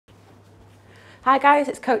Hi guys,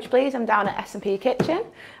 it's Coach Bleeze. I'm down at S&P Kitchen.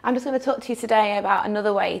 I'm just going to talk to you today about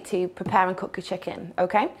another way to prepare and cook your chicken,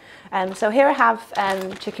 okay? So here I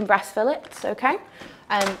have chicken breast fillets, okay?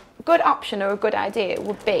 A good option or a good idea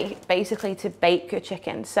would be basically to bake your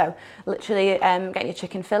chicken. So literally get your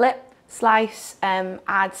chicken fillet, slice,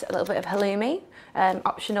 add a little bit of halloumi,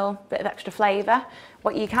 optional, bit of extra flavour.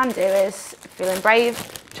 What you can do is, feeling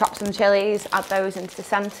brave, chop some chilies, add those into the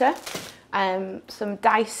centre, some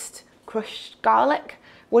diced crushed garlic.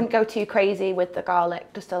 Wouldn't go too crazy with the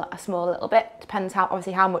garlic, just a small little bit. Depends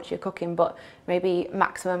obviously how much you're cooking, but maybe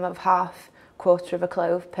maximum of quarter of a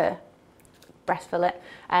clove per breast fillet.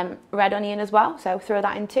 Red onion as well, so throw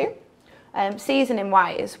that in too. Seasoning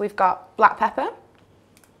wise, we've got black pepper,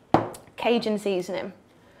 Cajun seasoning,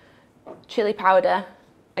 chili powder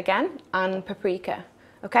again, and paprika.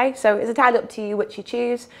 Okay, so it's entirely up to you which you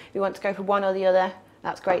choose. If you want to go for one or the other,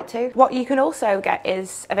 that's great too. What you can also get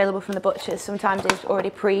is available from the butchers. Sometimes it's already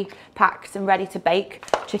pre-packed and ready to bake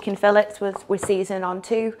chicken fillets with seasoning on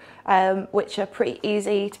too, which are pretty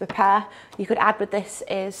easy to prepare. You could add with this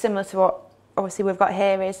is similar to what obviously we've got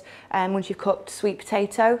here is once you've cooked sweet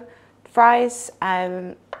potato fries,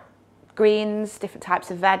 greens, different types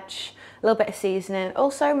of veg, a little bit of seasoning.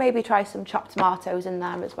 Also maybe try some chopped tomatoes in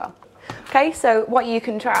there as well. Okay, so what you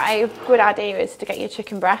can try, a good idea is to get your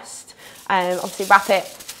chicken breast, obviously wrap it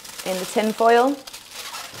in the tin foil,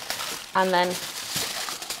 and then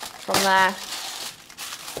from there,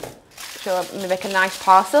 make a nice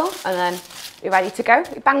parcel, and then you're ready to go.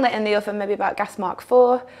 You bang that in the oven, maybe about gas mark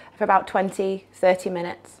 4, for about 20-30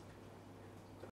 minutes.